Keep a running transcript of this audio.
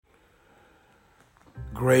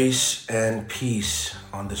Grace and peace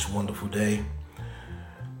on this wonderful day.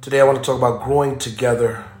 Today I want to talk about growing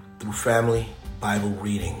together through family Bible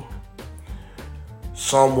reading.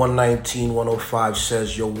 Psalm 119:105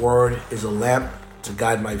 says, "Your word is a lamp to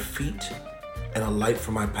guide my feet and a light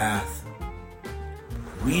for my path."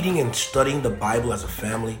 Reading and studying the Bible as a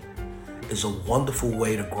family is a wonderful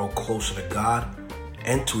way to grow closer to God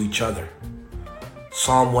and to each other.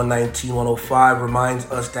 Psalm 119:105 reminds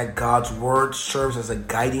us that God's word serves as a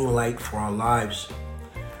guiding light for our lives.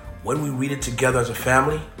 When we read it together as a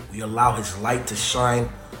family, we allow his light to shine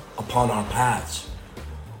upon our paths.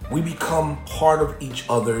 We become part of each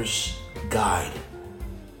other's guide.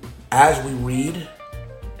 As we read,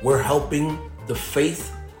 we're helping the faith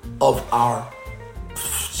of our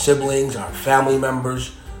siblings, our family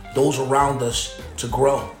members, those around us to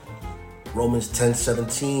grow. Romans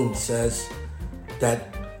 10:17 says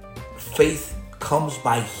that faith comes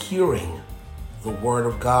by hearing the word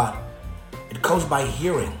of God. It comes by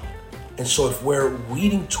hearing. And so if we're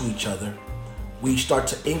reading to each other, we start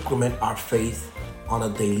to increment our faith on a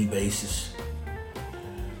daily basis.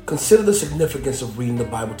 Consider the significance of reading the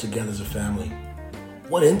Bible together as a family.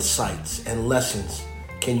 What insights and lessons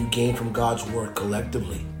can you gain from God's word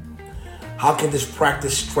collectively? How can this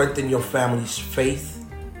practice strengthen your family's faith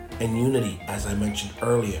and unity, as I mentioned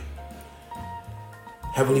earlier?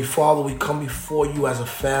 Heavenly Father, we come before you as a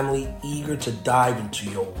family, eager to dive into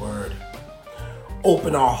your word.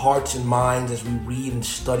 Open our hearts and minds as we read and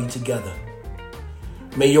study together.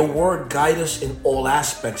 May your word guide us in all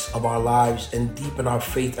aspects of our lives and deepen our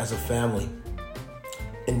faith as a family.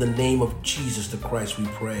 In the name of Jesus the Christ we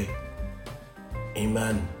pray.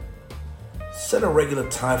 Amen. Set a regular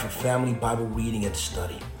time for family Bible reading and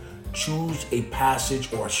study. Choose a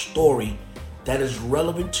passage or a story that is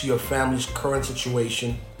relevant to your family's current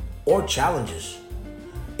situation or challenges.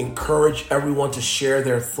 Encourage everyone to share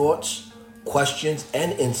their thoughts, questions,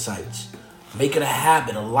 and insights. Make it a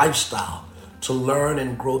habit, a lifestyle, to learn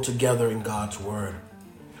and grow together in God's word.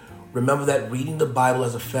 Remember that reading the Bible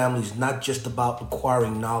as a family is not just about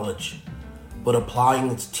acquiring knowledge, but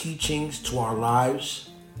applying its teachings to our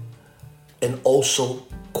lives and also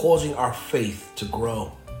causing our faith to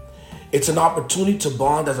grow. It's an opportunity to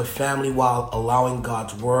bond as a family while allowing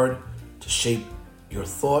God's word to shape your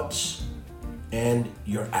thoughts and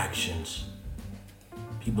your actions.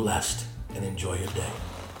 Be blessed and enjoy your day.